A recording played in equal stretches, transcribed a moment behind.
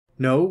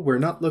No, we're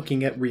not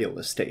looking at real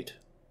estate.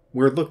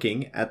 We're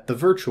looking at the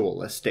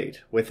virtual estate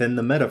within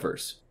the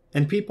metaverse,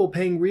 and people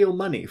paying real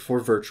money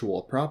for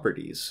virtual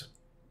properties.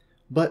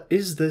 But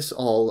is this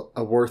all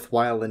a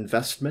worthwhile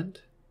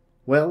investment?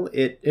 Well,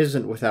 it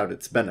isn't without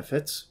its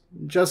benefits.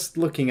 Just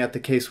looking at the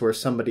case where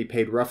somebody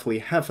paid roughly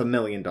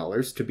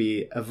 $500,000 to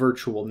be a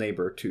virtual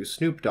neighbor to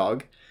Snoop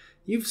Dogg,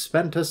 you've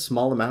spent a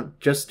small amount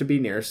just to be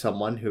near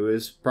someone who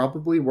is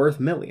probably worth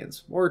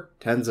millions, or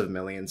tens of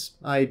millions.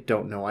 I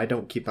don't know, I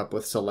don't keep up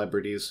with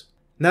celebrities.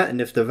 That, and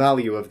if the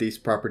value of these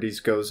properties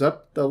goes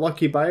up, the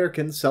lucky buyer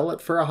can sell it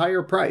for a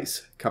higher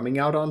price, coming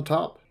out on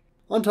top.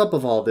 On top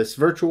of all this,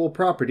 virtual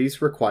properties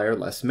require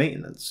less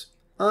maintenance.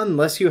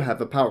 Unless you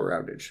have a power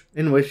outage,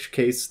 in which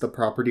case the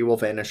property will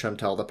vanish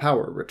until the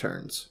power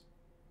returns.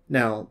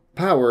 Now,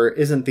 power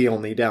isn't the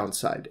only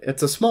downside.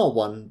 It's a small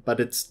one, but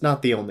it's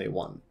not the only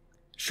one.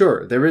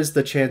 Sure, there is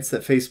the chance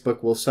that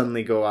Facebook will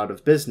suddenly go out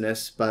of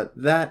business, but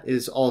that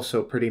is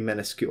also pretty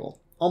minuscule,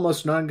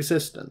 almost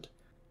non-existent.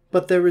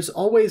 But there is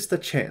always the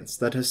chance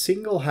that a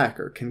single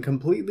hacker can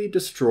completely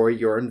destroy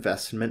your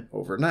investment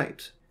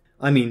overnight.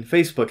 I mean,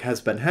 Facebook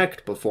has been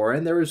hacked before,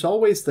 and there is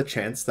always the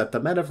chance that the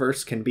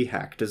metaverse can be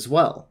hacked as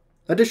well.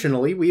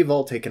 Additionally, we've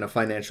all taken a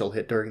financial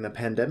hit during the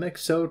pandemic,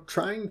 so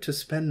trying to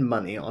spend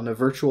money on a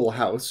virtual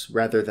house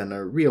rather than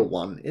a real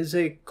one is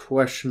a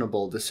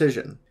questionable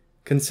decision,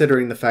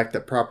 considering the fact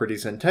that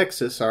properties in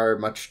Texas are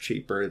much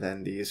cheaper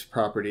than these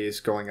properties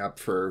going up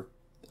for,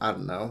 I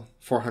don't know,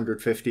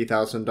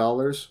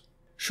 $450,000.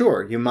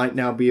 Sure, you might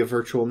now be a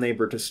virtual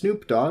neighbor to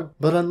Snoop Dogg,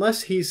 but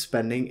unless he's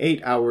spending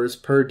 8 hours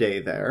per day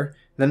there,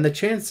 then the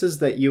chances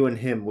that you and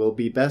him will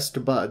be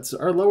best buds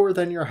are lower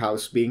than your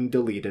house being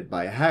deleted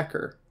by a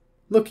hacker.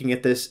 Looking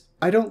at this,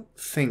 I don't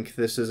think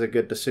this is a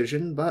good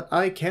decision, but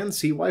I can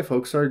see why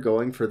folks are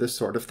going for this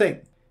sort of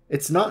thing.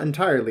 It's not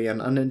entirely an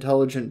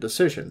unintelligent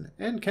decision,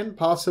 and can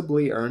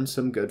possibly earn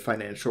some good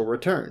financial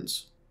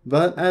returns.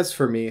 But as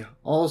for me,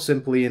 I'll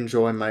simply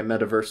enjoy my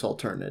metaverse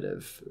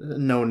alternative,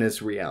 known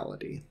as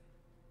reality.